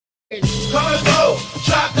Coming through,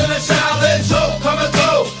 trapped in a Shaolin zoo. Coming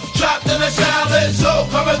through, trapped in a Shaolin zoo.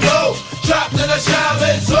 Coming through, trapped in a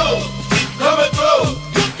Shaolin zoo. Coming through.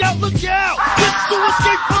 Look out, look out! This to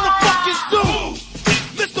escape from the fucking zoo.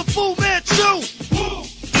 Mr. Fu Manchu.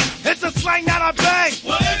 It's a slang that I bang.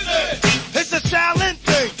 What is it? It's a Shaolin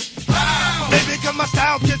thing. Wow. Maybe because my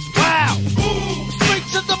style gets wild. Straight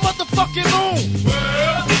to the motherfucking moon.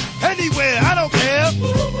 Where? Anywhere, I don't care.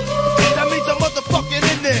 That means I'm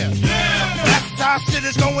motherfucking in there. Yeah. That's how shit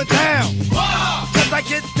is going down. Wow. Cause I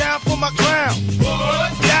get down for my crown.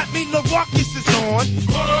 What? That mean the ruckus is on.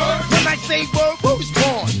 Word. When I say word, who's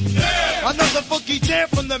born? Yeah. Another funky jam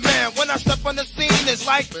from the man. When I step on the scene, it's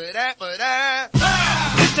like ba-da, ba-da.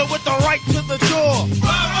 Hit you with the right to the jaw.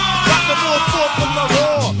 Got the more thought from the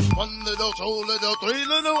raw. One little, two little, three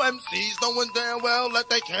little MCs knowing damn well that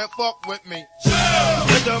they can't fuck with me. Chill.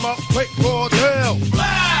 Hit them up quick, raw deal.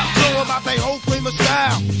 Wow. Throw them out they whole frame of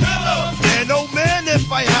style. Kill 'em. And no man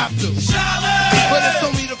if I have to. Shaolin. But it's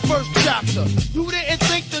only the first chapter. You didn't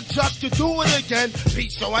think the judge could do it again.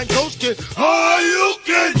 Peace, so I'm Ghost Kid. Oh, you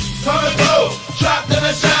can. Coming through, trapped in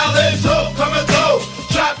a Shaolin zoo. Coming through,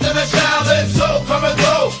 trapped in a Shaolin zoo. Coming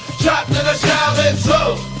through, trapped in a Shaolin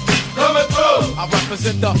zoo. Coming through. I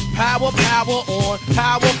represent the power on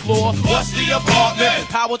power floor. What's the apartment?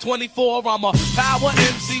 Power 24. I'm a power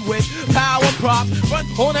MC with power props. Run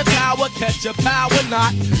on a tower, catch a power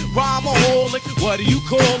knot. Rhymeaholic, what do you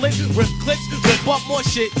call it? Rip clicks, rip up more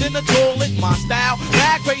shit than the toilet. My style,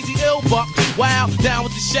 mad crazy ill buck. Wow, down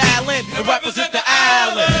with the Shaolin and represent the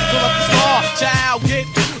island. Fill up the star, child, get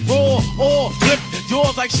raw or rip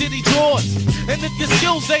yours like shitty drawers. And if your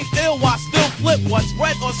skills ain't ill, I still flip. What's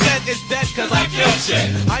read or said is dead cause I kill shit.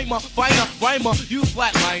 I'm a finer rhymer, you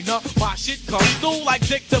flatliner. My shit comes through like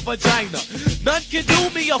dick to vagina. None can do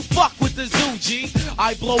me a fuck with the zoo, G.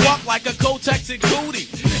 I blow up like a Kotex and Cootie.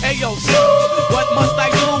 Ayo, so what must I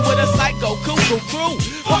do with a psycho cuckoo crew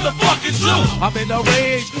from the fucking zoo? I'm in a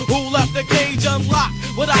rage, who left the cage unlocked?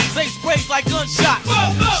 What I say sprays like gunshots.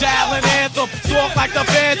 Shaolin anthem, talk like the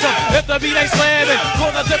phantom. If the beat ain't slamming,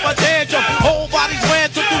 gonna tip a tantrum. Whole body's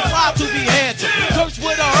ransom, too fly to be handsome. Curse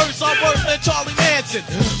with a hearse, I'm worse than Charlie Manson.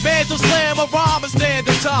 Man to slam a rhyme and stand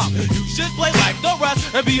the time. You should play like the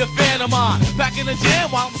rest and be a fan of mine. Back in the jam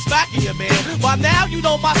while I'm smacking you, man. By now you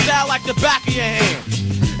know my style like the back of your hand.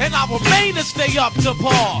 And I remain to stay up to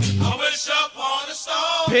par. I wish upon a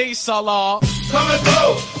star. Peace, Allah. Coming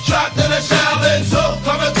through, trapped in a Shaolin zoo.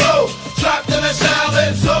 Coming through, trapped in a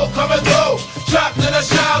Shaolin zoo. Coming through, trapped in a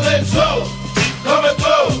Shaolin zoo. Coming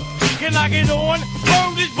through. Can I get on?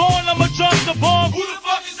 Bird is born, I'ma drop the bomb. Who the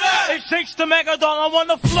fuck is that? It shakes the megadon, I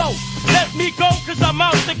wanna flow. Let me go, cause I'm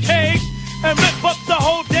out the cage. And rip up the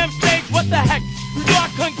whole damn stage, what the heck? You know I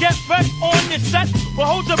couldn't get fresh on this set. Well,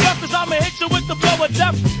 hold your breath, cause I'ma hit you with the blow of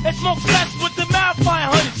death. And smoke sets with the mouth fire,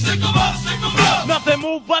 honey. Stick 'em up, stick 'em up. Nothing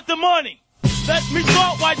move but the money. Let me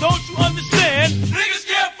start, why don't you understand? Niggas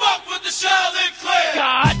can't fuck with the Shaolin clan.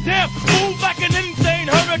 Goddamn, move like an insane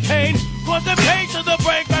hurricane. Cause the pain to the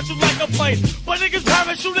brain, crash you like a plane. But niggas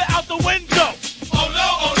parachute it out the window.